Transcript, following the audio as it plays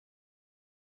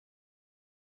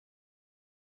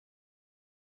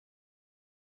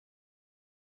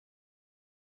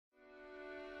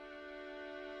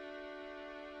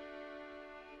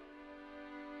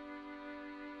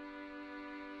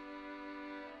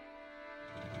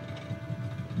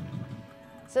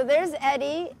So there's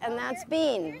Eddie, and that's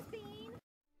Bean.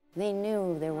 They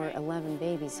knew there were 11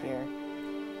 babies here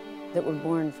that were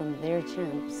born from their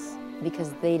chimps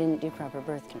because they didn't do proper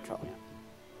birth control.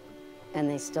 And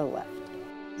they still left.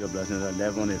 Your blessings are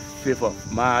left on the 5th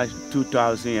of March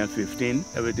 2015.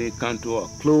 Everything come to a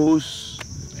close,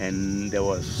 and there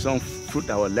was some fruit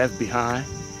that was left behind.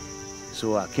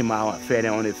 So I came out, I fed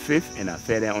them on the 5th, and I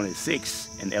fed them on the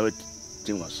 6th, and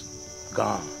everything was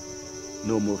gone.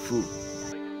 No more food.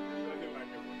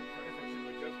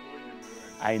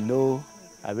 I know,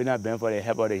 if it not been for the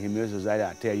help of the Humane Society,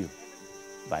 I tell you,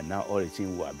 by now all the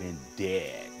team would have been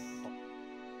dead.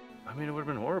 I mean, it would have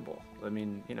been horrible. I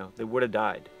mean, you know, they would have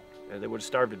died. They would have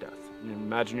starved to death. I mean,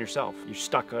 imagine yourself. You're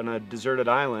stuck on a deserted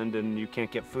island and you can't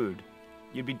get food.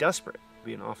 You'd be desperate. It'd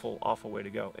be an awful, awful way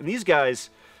to go. And these guys,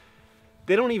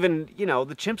 they don't even, you know,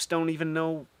 the chimps don't even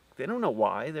know, they don't know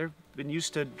why. They've been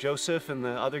used to Joseph and the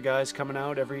other guys coming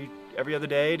out every other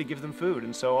day to give them food.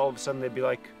 And so all of a sudden they'd be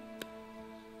like,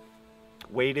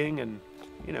 waiting and,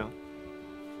 you know.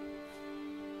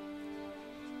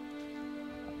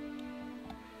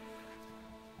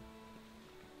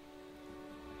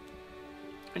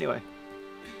 Anyway.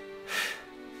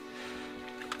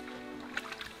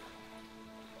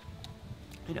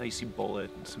 You know, you see Bullet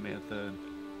and Samantha.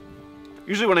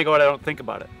 Usually when I go out, I don't think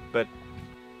about it. But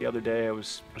the other day I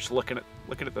was just looking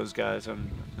at those guys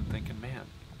and thinking, man,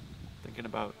 thinking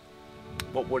about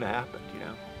what would have happened, you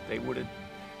know. They would have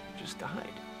just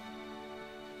died.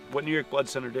 What New York Blood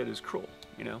Center did is cruel,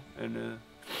 you know, and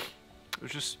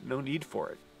there's just no need for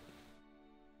it.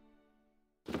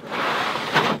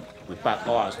 We pack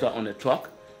all our stuff on the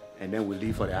truck, and then we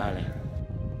leave for the island.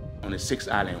 On the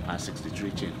 6th island, we have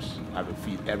 63 chimps. I have to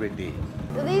feed every day.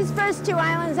 So these first 2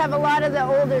 islands have a lot of the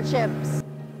older chimps.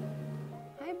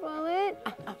 Hi, Bullet.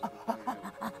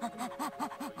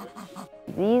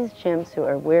 These chimps who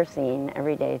we're seeing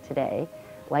every day today,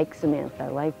 like Samantha,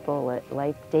 like Bullet,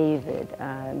 like David,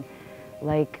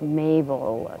 like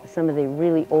Mabel, some of the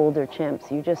really older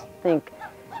chimps, you just think,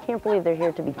 can't believe they're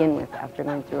here to begin with after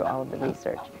going through all of the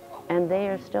research. And they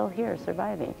are still here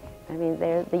surviving. I mean,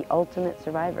 they're the ultimate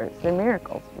survivors. They're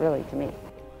miracles, really, to me.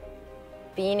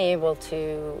 Being able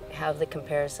to have the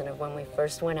comparison of when we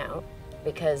first went out,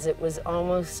 because it was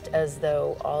almost as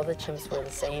though all the chimps were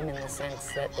the same in the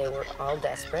sense that they were all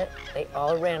desperate. They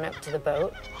all ran up to the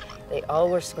boat. They all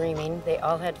were screaming. They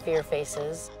all had fear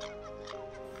faces.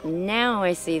 Now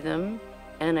I see them,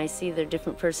 and I see their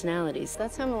different personalities.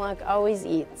 That's how Malak always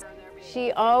eats.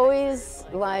 She always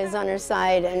lies on her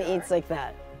side and eats like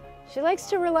that. She likes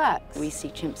to relax. We see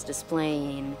chimps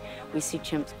displaying. We see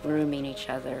chimps grooming each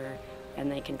other,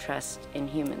 and they can trust in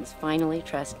humans, finally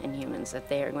trust in humans, that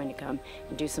they are going to come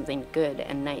and do something good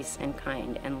and nice and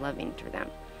kind and loving to them.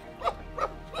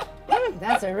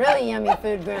 That's a really yummy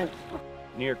food grunt.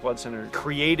 New York Blood Center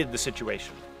created the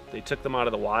situation. They took them out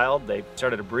of the wild, they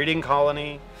started a breeding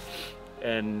colony,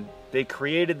 and they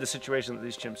created the situation that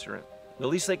these chimps are in. The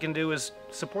least they can do is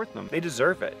support them. They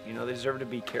deserve it, you know, they deserve to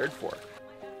be cared for.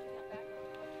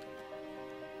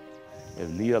 If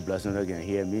New York Blood Center can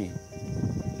hear me,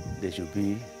 they should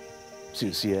be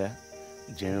sincere,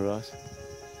 generous,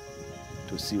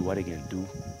 to see what they can do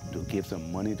to give some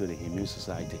money to the Humane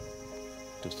Society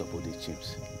to support these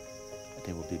chimps. I think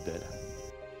it would be better.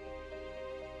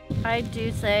 I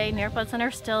do say New York Blood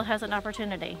Center still has an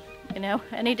opportunity. You know,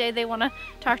 any day they want to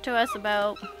talk to us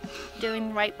about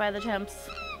doing right by the chimps,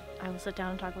 I will sit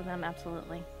down and talk with them,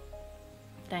 absolutely.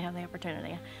 They have the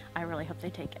opportunity. I really hope they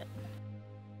take it.